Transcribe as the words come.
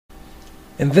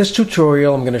In this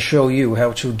tutorial, I'm going to show you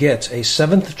how to get a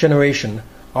 7th generation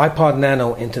ipod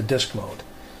Nano into disc mode.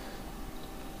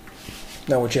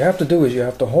 Now what you have to do is you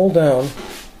have to hold down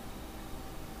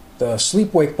the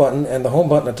sleep-wake button and the home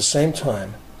button at the same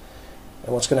time.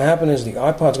 And what's going to happen is the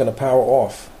iPod's going to power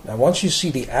off. Now once you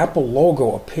see the Apple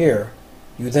logo appear,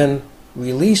 you then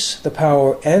release the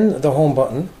power and the home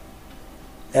button,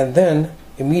 and then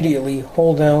immediately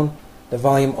hold down the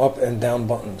volume up and down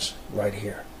buttons right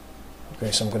here.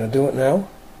 Okay, so I'm going to do it now.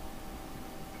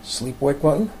 Sleep-wake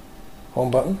button, home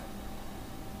button.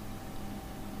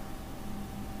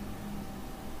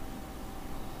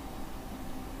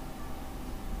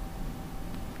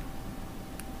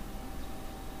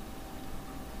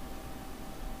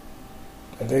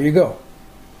 And there you go.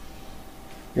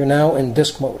 You're now in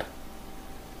disc mode.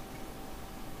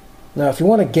 Now if you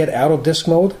want to get out of disc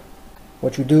mode,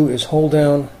 what you do is hold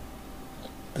down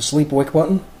the sleep-wake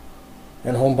button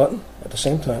and home button at the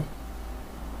same time.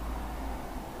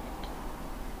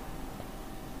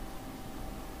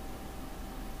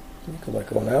 You can let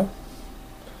go now.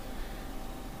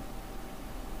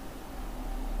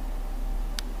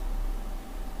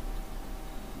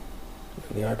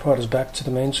 And the iPod is back to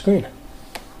the main screen.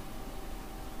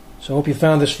 So I hope you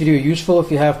found this video useful.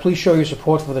 If you have, please show your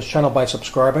support for this channel by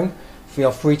subscribing.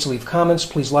 Feel free to leave comments.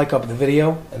 Please like up the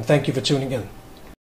video, and thank you for tuning in.